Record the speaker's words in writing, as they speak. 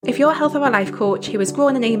If you're a health or a life coach who has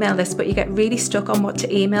grown an email list but you get really stuck on what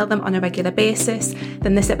to email them on a regular basis,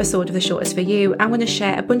 then this episode of the show is for you. I'm going to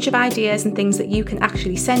share a bunch of ideas and things that you can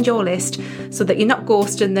actually send your list so that you're not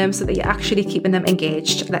ghosting them, so that you're actually keeping them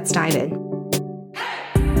engaged. Let's dive in.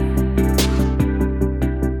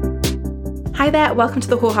 Hi there, welcome to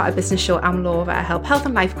the Wholehearted Business Show. I'm Laura. I help health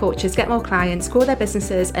and life coaches get more clients, grow their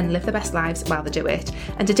businesses and live their best lives while they do it.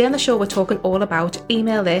 And today on the show we're talking all about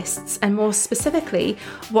email lists, and more specifically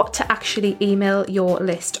what to actually email your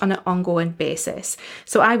list on an ongoing basis.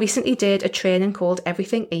 So I recently did a training called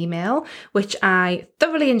Everything Email, which I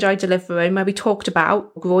thoroughly enjoyed delivering, where we talked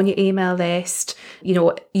about growing your email list,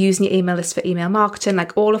 using your email list for email marketing,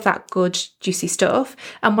 like all of that good juicy stuff.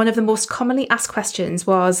 And one of the most commonly asked questions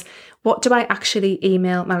was, what do I actually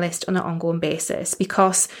email my list on an ongoing basis?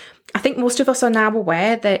 Because I think most of us are now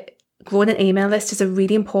aware that growing an email list is a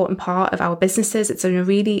really important part of our businesses. It's a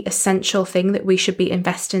really essential thing that we should be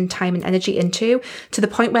investing time and energy into, to the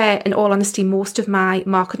point where, in all honesty, most of my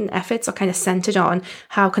marketing efforts are kind of centered on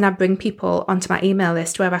how can I bring people onto my email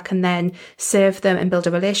list where I can then serve them and build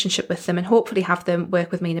a relationship with them and hopefully have them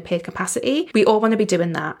work with me in a paid capacity. We all want to be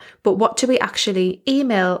doing that. But what do we actually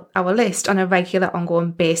email our list on a regular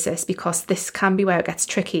ongoing basis? Because this can be where it gets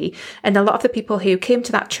tricky. And a lot of the people who came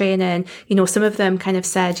to that training, some of them kind of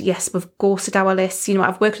said, yes, we've ghosted our lists.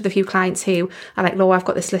 I've worked with a few clients who are like, Laura, I've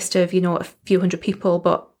got this list of, a few hundred people,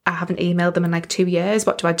 but I haven't emailed them in like 2 years.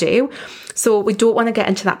 What do I do? So we don't want to get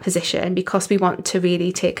into that position, because we want to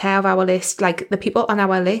really take care of our list. Like, the people on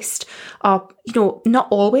our list are, not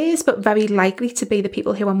always, but very likely to be the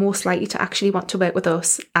people who are most likely to actually want to work with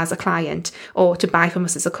us as a client or to buy from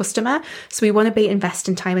us as a customer. So we want to be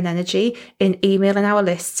investing time and energy in emailing our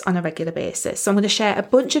lists on a regular basis. So I'm going to share a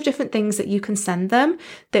bunch of different things that you can send them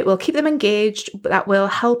that will keep them engaged, that will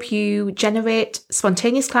help you generate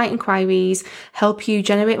spontaneous client inquiries, help you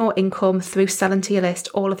generate more income through selling to your list,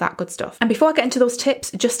 all of that good stuff. And before I get into those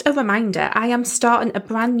tips, just a reminder, I am starting a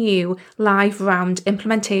brand new live round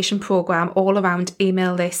implementation program all around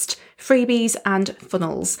email list freebies and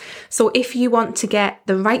funnels. So if you want to get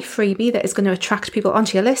the right freebie that is going to attract people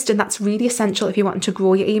onto your list, and that's really essential if you want to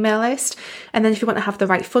grow your email list, and then if you want to have the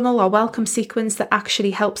right funnel or welcome sequence that actually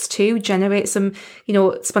helps to generate some,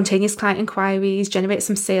 spontaneous client inquiries, generate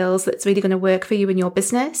some sales that's really going to work for you in your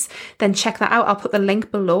business, then check that out. I'll put the link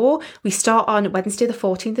below. We start on Wednesday the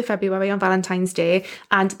 14th of February on Valentine's Day,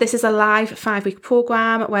 and this is a live 5-week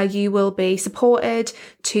program where you will be supported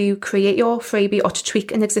to create your freebie or to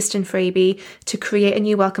tweak an existing freebie, to create a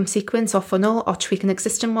new welcome sequence or funnel or tweak an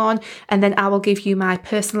existing one, and then I will give you my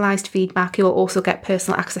personalized feedback. You will also get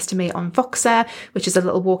personal access to me on Voxer, which is a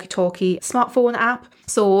little walkie-talkie smartphone app.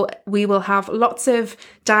 So we will have lots of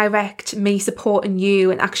direct me supporting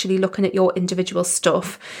you and actually looking at your individual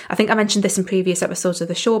stuff. I think I mentioned this in previous episodes of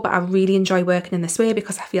the show, but I really enjoy working in this way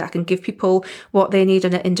because I feel I can give people what they need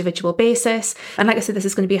on an individual basis. And like I said, this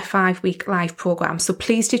is going to be a 5-week live program. So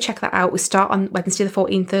please do check that out. We start on Wednesday the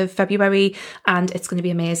 14th of February and it's going to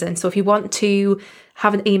be amazing. So if you want to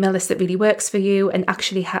have an email list that really works for you and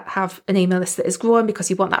actually have an email list that is growing because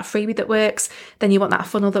you want that freebie that works, then you want that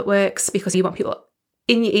funnel that works because you want people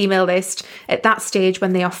in your email list at that stage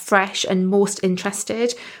when they are fresh and most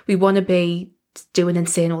interested. We want to be doing and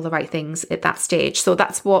saying all the right things at that stage. So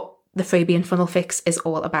that's what the freebie and funnel fix is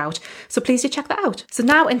all about. So please do check that out. So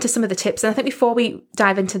now into some of the tips. And I think before we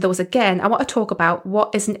dive into those again, I want to talk about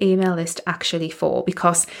what is an email list actually for,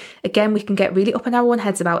 because again, we can get really up in our own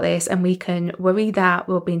heads about this and we can worry that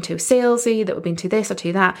we're being too salesy, that we're being too this or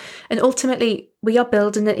too that. And ultimately, we are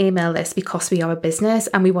building an email list because we are a business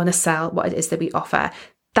and we want to sell what it is that we offer.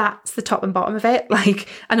 That's the top and bottom of it. Like,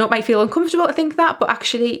 I know it might feel uncomfortable to think that, but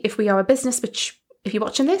actually, if we are a business, which if you're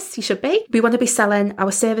watching this, you should be. We want to be selling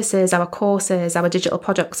our services, our courses, our digital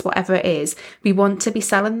products, whatever it is. We want to be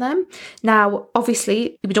selling them. Now,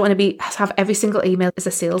 obviously, we don't want to have every single email as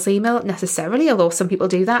a sales email necessarily, although some people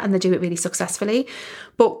do that and they do it really successfully.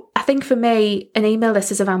 But I think for me, an email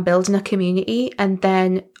list is around building a community and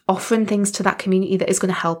then offering things to that community that is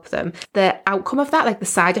going to help them. The outcome of that, like the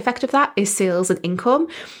side effect of that, is sales and income.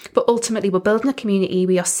 But ultimately, we're building a community,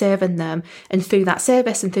 we are serving them, and through that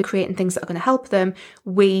service and through creating things that are going to help them,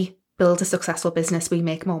 we build a successful business, we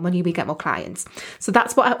make more money, we get more clients. So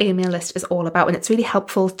that's what our email list is all about, and it's really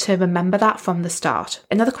helpful to remember that from the start.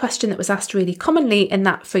 Another question that was asked really commonly in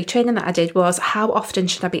that free training that I did was, how often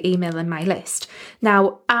should I be emailing my list?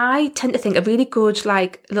 Now, I tend to think a really good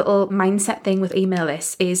little mindset thing with email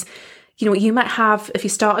lists is, you might have, if you're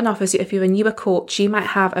starting off if you're a newer coach, you might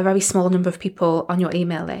have a very small number of people on your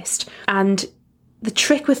email list. And the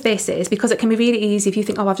trick with this is, because it can be really easy if you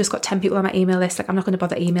think, I've just got 10 people on my email list, I'm not going to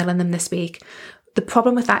bother emailing them this week. the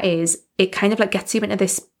problem with that is it kind of like gets you into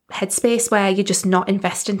this headspace where you're just not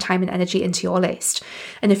investing time and energy into your list.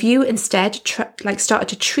 And if you instead started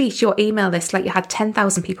to treat your email list like you had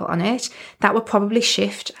 10,000 people on it, that would probably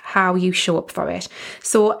shift how you show up for it.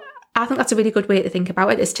 So I think that's a really good way to think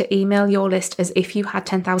about it, is to email your list as if you had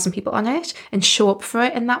 10,000 people on it and show up for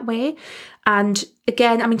it in that way. And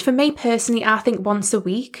again, I mean, for me personally, I think once a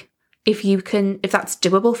week, if that's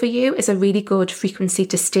doable for you, is a really good frequency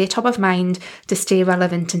to stay top of mind, to stay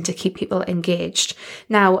relevant, and to keep people engaged.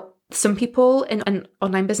 Now, some people in an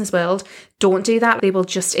online business world don't do that. They will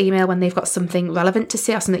just email when they've got something relevant to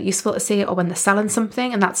say or something useful to say, or when they're selling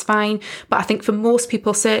something, and that's fine. But I think for most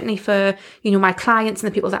people, certainly for, my clients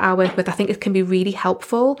and the people that I work with, I think it can be really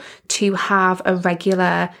helpful to have a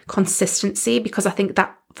regular consistency, because I think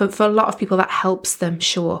that for a lot of people that helps them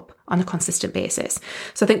show up on a consistent basis.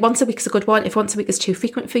 So I think once a week is a good one. If once a week is too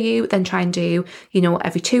frequent for you, then try and do,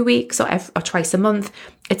 every 2 weeks or twice a month.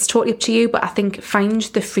 It's totally up to you, but I think find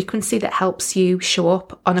the frequency that helps you show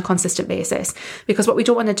up on a consistent basis, because what we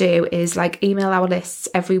don't want to do is like email our lists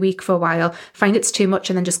every week for a while, find it's too much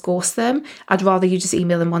and then just ghost them. I'd rather you just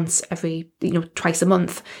email them once every, twice a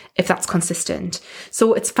month, if that's consistent.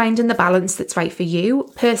 So it's finding the balance that's right for you.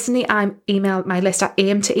 Personally, I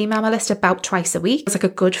aim to email my list about twice a week. It's like a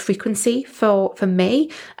good frequency for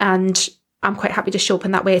me, and I'm quite happy to show up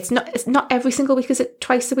in that way. It's not every single week is it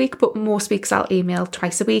twice a week, but most weeks I'll email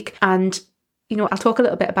twice a week. And I'll talk a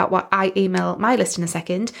little bit about what I email my list in a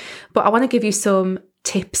second, but I want to give you some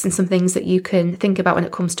tips and some things that you can think about when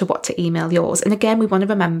it comes to what to email yours. And again, we want to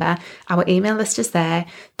remember our email list is there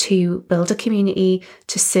to build a community,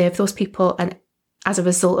 to serve those people, and as a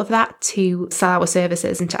result of that, to sell our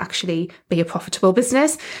services and to actually be a profitable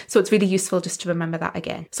business. So it's really useful just to remember that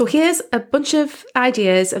again. So here's a bunch of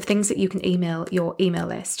ideas of things that you can email your email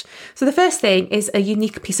list. So the first thing is a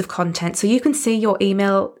unique piece of content. So you can see your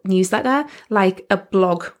email newsletter like a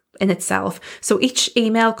blog in itself. So each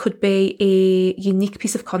email could be a unique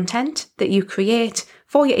piece of content that you create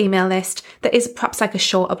for your email list that is perhaps like a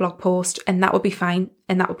shorter blog post, and that would be fine,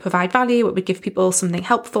 and that would provide value. It would give people something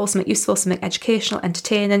helpful, something useful, something educational,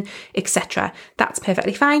 entertaining, etc. That's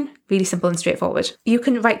perfectly fine, really simple and straightforward. You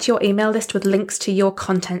can write your email list with links to your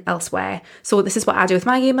content elsewhere. So this is what I do with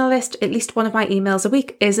my email list. At least one of my emails a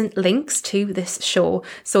week isn't links to this show.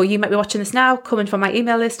 So you might be watching this now, coming from my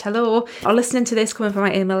email list, hello, or listening to this, coming from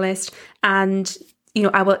my email list, and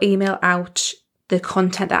I will email out the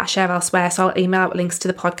content that I share elsewhere. So I'll email out links to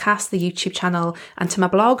the podcast, the YouTube channel, and to my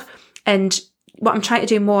blog. And what I'm trying to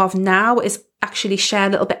do more of now is actually share a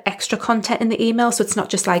little bit extra content in the email. So it's not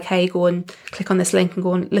just like, hey, go and click on this link and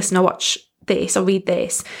go and listen or watch this or read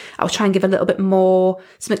this. I'll try and give a little bit more,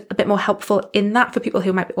 something a bit more helpful in that for people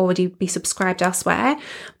who might already be subscribed elsewhere.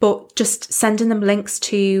 But just sending them links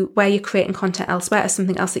to where you're creating content elsewhere or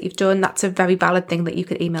something else that you've done, that's a very valid thing that you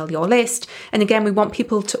could email your list. And again, we want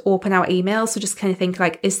people to open our emails. So just kind of think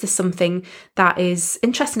like, is this something that is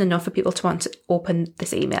interesting enough for people to want to open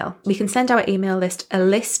this email? We can send our email list a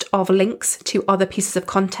list of links to other pieces of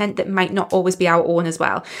content that might not always be our own as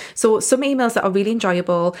well. So some emails that are really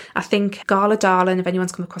enjoyable, I think Gala Darling, if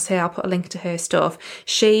anyone's come across her, I'll put a link to her stuff.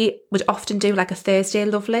 She would often do like a Thursday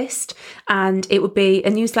love list, and it would be a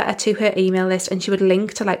newsletter to her email list, and she would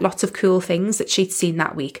link to like lots of cool things that she'd seen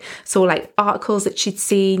that week. So like articles that she'd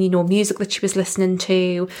seen, music that she was listening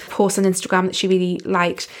to, posts on Instagram that she really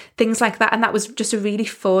liked, things like that. And that was just a really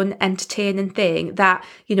fun, entertaining thing that,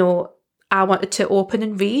 I wanted to open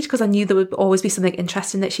and read because I knew there would always be something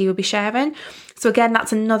interesting that she would be sharing. So again,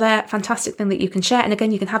 that's another fantastic thing that you can share. And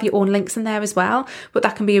again, you can have your own links in there as well, but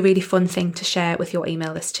that can be a really fun thing to share with your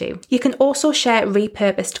email list too. You can also share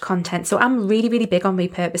repurposed content. So I'm really, really big on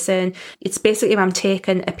repurposing. It's basically I'm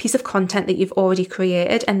taking a piece of content that you've already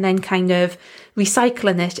created and then kind of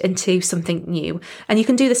recycling it into something new. And you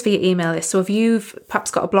can do this for your email list. So if you've perhaps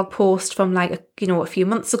got a blog post from like, a few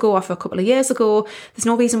months ago or for a couple of years ago, there's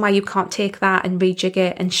no reason why you can't take that and rejig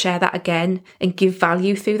it and share that again and give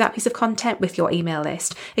value through that piece of content with your email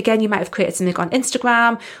list. Again, you might have created something on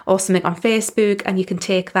Instagram or something on Facebook, and you can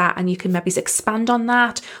take that and you can maybe expand on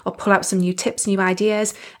that or pull out some new tips, new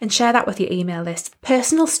ideas, and share that with your email list.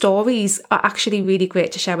 Personal stories are actually really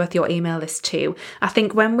great to share with your email list too. I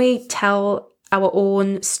think when we tell our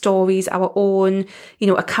own stories, our own,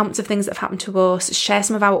 accounts of things that have happened to us, share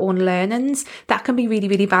some of our own learnings, that can be really,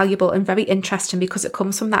 really valuable and very interesting because it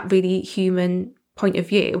comes from that really human point of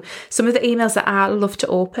view. Some of the emails that I love to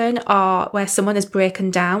open are where someone is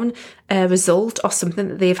breaking down a result or something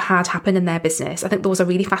that they've had happen in their business. I think those are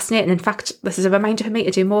really fascinating. In fact, this is a reminder for me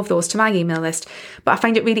to do more of those to my email list. But I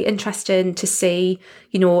find it really interesting to see,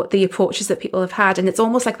 the approaches that people have had. And it's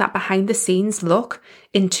almost like that behind the scenes look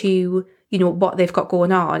into what they've got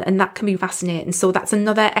going on, and that can be fascinating. So that's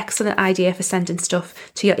another excellent idea for sending stuff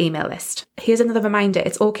to your email list. Here's another reminder.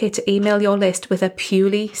 It's okay to email your list with a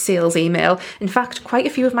purely sales email. In fact, quite a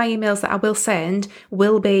few of my emails that I will send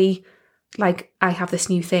will be like, I have this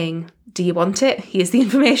new thing. Do you want it? Here's the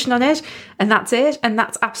information on it. And that's it. And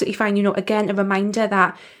that's absolutely fine. Again, a reminder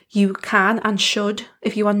that you can and should,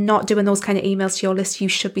 if you are not doing those kind of emails to your list, you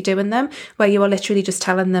should be doing them, where you are literally just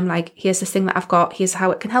telling them like, here's this thing that I've got. Here's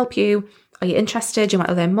how it can help you. Are you interested? Do you want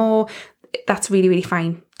to learn more? That's really, really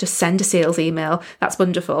fine. Just send a sales email. That's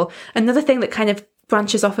wonderful. Another thing that kind of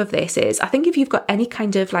branches off of this is, I think if you've got any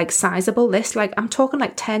kind of like sizable list, like I'm talking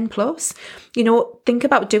like 10 plus, think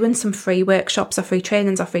about doing some free workshops or free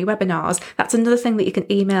trainings or free webinars. That's another thing that you can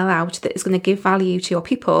email out that is going to give value to your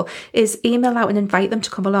people, is email out and invite them to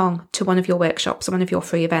come along to one of your workshops or one of your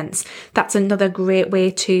free events. That's another great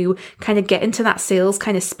way to kind of get into that sales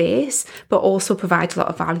kind of space, but also provide a lot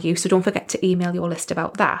of value. So don't forget to email your list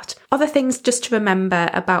about that. Other things just to remember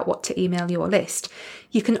about what to email your list.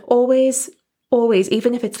 You can always,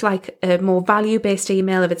 even if it's like a more value-based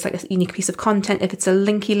email, if it's like a unique piece of content, if it's a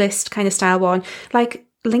linky list kind of style one, like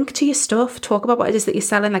link to your stuff, talk about what it is that you're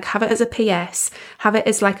selling, like have it as a PS, have it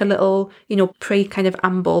as like a little, pre kind of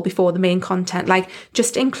amble before the main content, like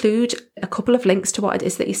just include a couple of links to what it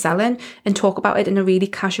is that you're selling and talk about it in a really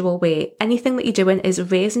casual way. Anything that you're doing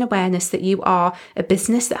is raising awareness that you are a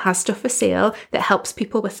business that has stuff for sale, that helps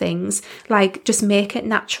people with things. Like just make it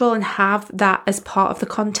natural and have that as part of the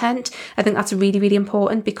content. I think that's really, really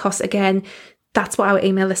important, because again, that's what our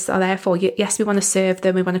email lists are there for. Yes, we want to serve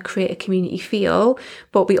them. We want to create a community feel,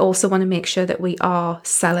 but we also want to make sure that we are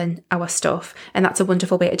selling our stuff. And that's a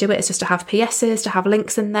wonderful way to do it. It's just to have PSs, to have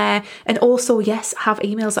links in there. And also, yes, have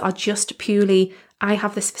emails that are just purely, I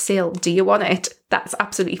have this for sale. Do you want it? That's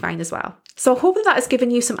absolutely fine as well. So I hope that has given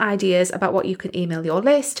you some ideas about what you can email your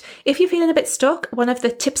list. If you're feeling a bit stuck, one of the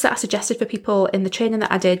tips that I suggested for people in the training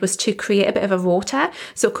that I did was to create a bit of a rota.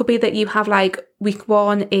 So it could be that you have like week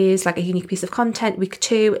 1 is like a unique piece of content. Week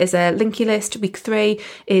 2 is a linky list. Week 3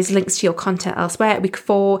 is links to your content elsewhere. Week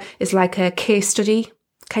 4 is like a case study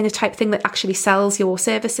kind of type thing that actually sells your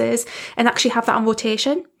services, and actually have that on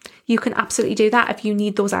rotation. You can absolutely do that if you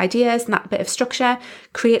need those ideas and that bit of structure.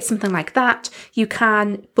 Create something like that. You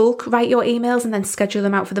can bulk write your emails and then schedule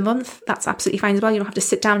them out for the month. That's absolutely fine as well. You don't have to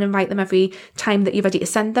sit down and write them every time that you're ready to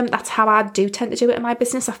send them. That's how I do tend to do it in my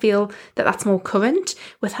business. I feel that that's more current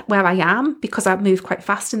with where I am, because I move quite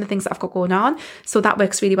fast in the things that I've got going on. So that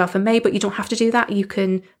works really well for me, but you don't have to do that. You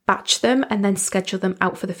can batch them and then schedule them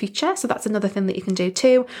out for the future. So that's another thing that you can do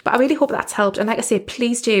too. But I really hope that's helped. And like I say,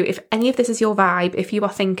 please do, if any of this is your vibe, if you are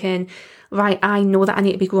thinking, right, I know that I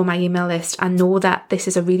need to be growing my email list. I know that this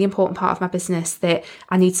is a really important part of my business that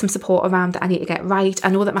I need some support around, that I need to get right. I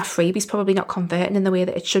know that my freebie's probably not converting in the way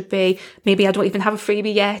that it should be. Maybe I don't even have a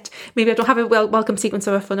freebie yet. Maybe I don't have a welcome sequence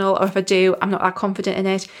or a funnel, or if I do, I'm not that confident in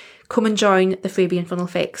it. Come and join the Freebie and Funnel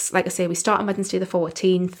Fix. Like I say, we start on Wednesday the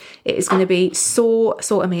 14th. It is going to be so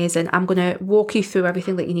amazing. I'm going to walk you through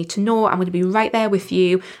everything that you need to know. I'm going to be right there with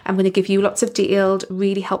you. I'm going to give you lots of detailed,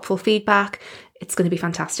 really helpful feedback. It's going to be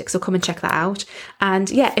fantastic. So come and check that out. And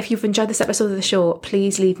yeah, if you've enjoyed this episode of the show,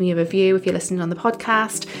 please leave me a review. If you're listening on the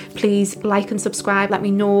podcast, please like and subscribe. Let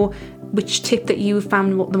me know which tip that you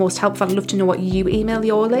found the most helpful. I'd love to know what you email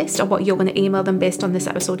your list, or what you're going to email them based on this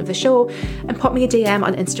episode of the show. And pop me a DM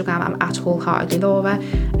on Instagram. I'm at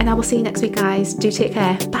wholeheartedlylaura. And I will see you next week, guys. Do take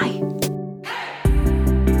care. Bye.